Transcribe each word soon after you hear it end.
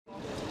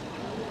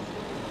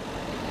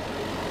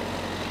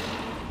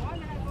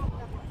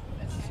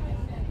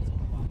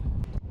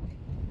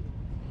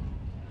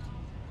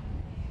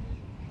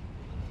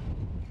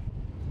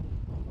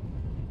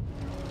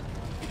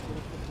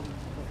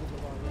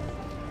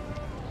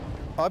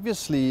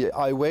Obviously,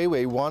 Ai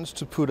Weiwei wants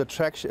to put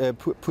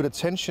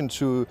attention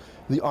to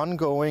the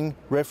ongoing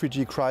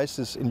refugee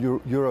crisis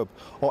in Europe,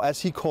 or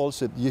as he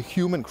calls it, the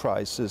human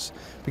crisis.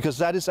 Because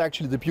that is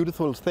actually the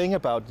beautiful thing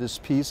about this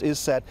piece,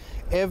 is that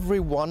every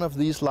one of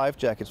these life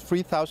jackets,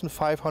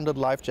 3,500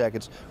 life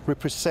jackets,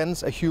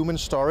 represents a human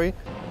story.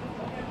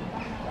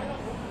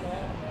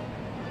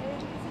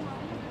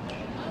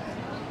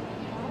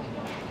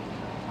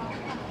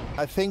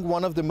 I think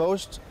one of the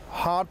most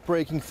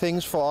heartbreaking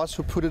things for us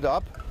who put it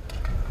up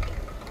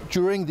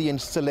during the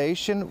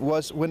installation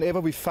was whenever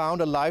we found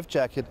a life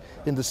jacket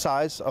in the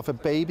size of a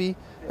baby,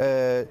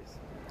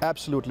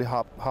 absolutely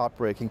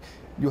heartbreaking.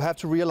 You have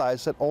to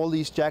realize that all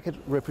these jackets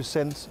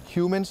represent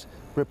humans,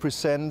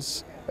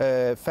 represents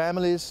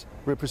families,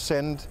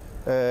 represent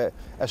a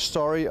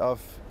story of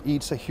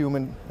each a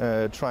human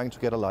trying to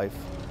get a life.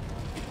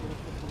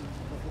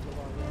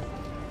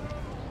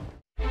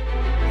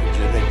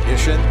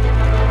 Ignition,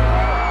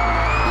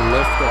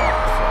 lift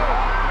off.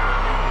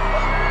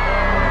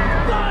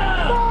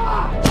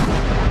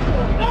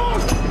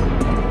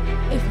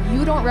 If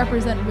you don't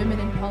represent women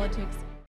in politics,